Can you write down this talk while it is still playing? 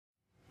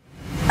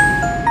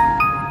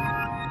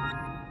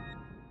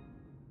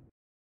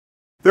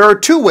There are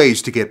two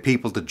ways to get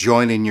people to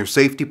join in your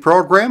safety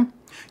program.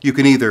 You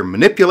can either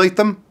manipulate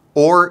them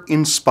or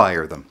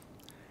inspire them.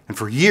 And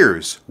for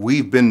years,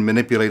 we've been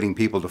manipulating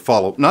people to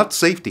follow not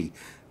safety,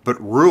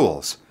 but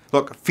rules.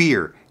 Look,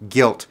 fear,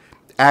 guilt,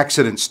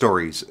 accident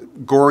stories,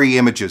 gory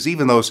images,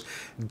 even those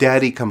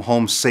daddy come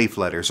home safe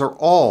letters are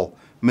all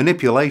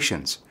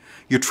manipulations.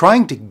 You're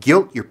trying to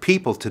guilt your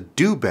people to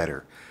do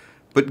better,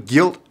 but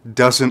guilt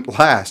doesn't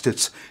last.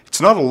 It's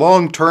not a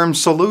long-term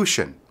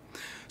solution.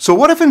 So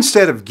what if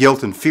instead of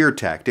guilt and fear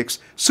tactics,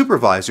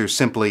 supervisors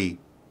simply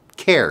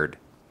cared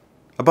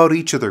about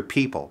each of their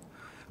people,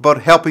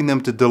 about helping them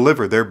to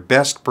deliver their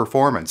best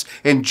performance,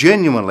 and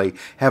genuinely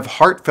have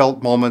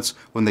heartfelt moments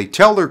when they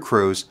tell their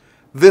crews,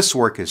 "This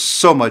work is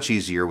so much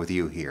easier with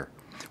you here"?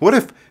 What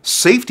if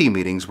safety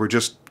meetings were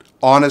just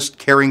honest,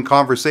 caring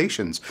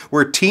conversations,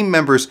 where team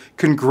members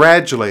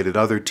congratulated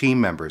other team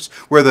members,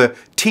 where the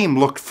team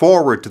looked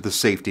forward to the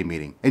safety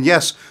meeting, and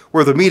yes,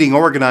 where the meeting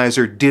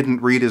organizer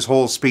didn't read his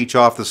whole speech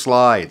off the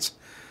slides?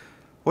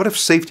 What if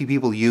safety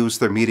people used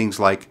their meetings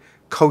like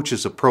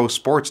coaches of pro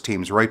sports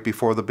teams right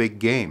before the big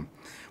game,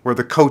 where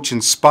the coach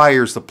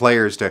inspires the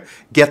players to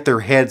get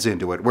their heads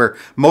into it, where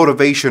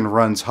motivation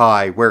runs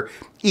high, where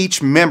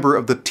each member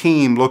of the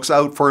team looks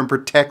out for and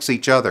protects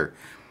each other?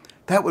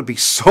 That would be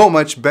so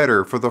much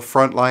better for the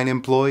frontline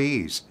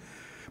employees.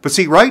 But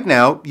see, right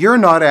now, you're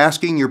not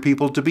asking your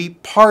people to be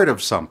part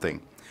of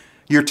something.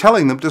 You're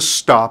telling them to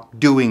stop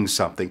doing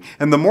something.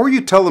 And the more you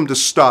tell them to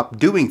stop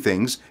doing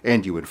things,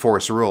 and you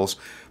enforce rules,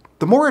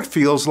 the more it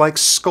feels like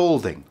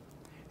scolding.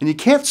 And you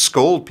can't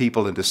scold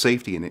people into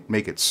safety and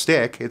make it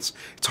stick. It's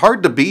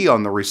hard to be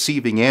on the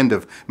receiving end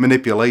of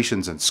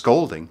manipulations and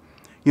scolding.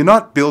 You're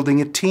not building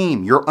a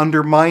team. You're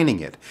undermining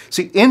it.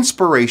 See,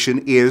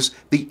 inspiration is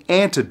the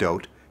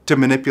antidote to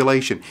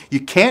manipulation. You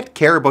can't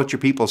care about your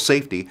people's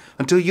safety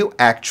until you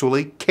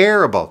actually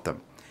care about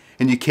them.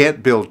 And you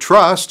can't build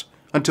trust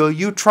until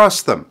you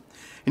trust them.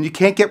 And you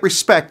can't get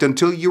respect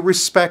until you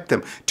respect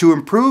them. To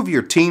improve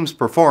your team's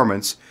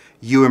performance,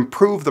 you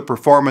improve the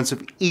performance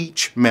of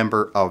each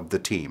member of the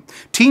team.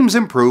 Teams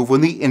improve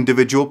when the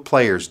individual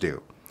players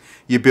do.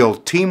 You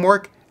build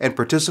teamwork and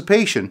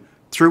participation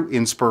through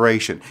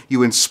inspiration.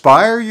 You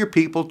inspire your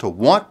people to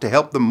want to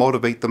help them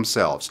motivate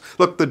themselves.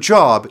 Look, the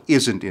job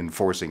isn't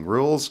enforcing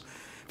rules.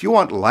 If you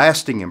want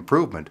lasting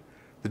improvement,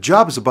 the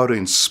job is about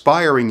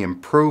inspiring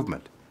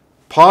improvement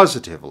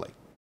positively.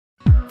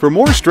 For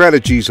more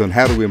strategies on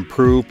how to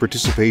improve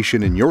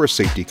participation in your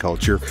safety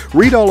culture,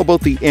 read all about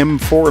the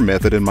M4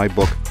 method in my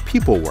book,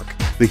 People Work: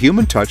 The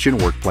Human Touch in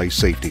Workplace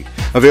Safety.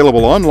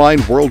 Available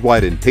online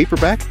worldwide in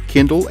paperback,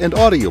 Kindle, and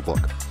audiobook.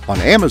 On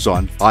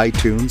Amazon,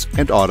 iTunes,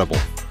 and Audible.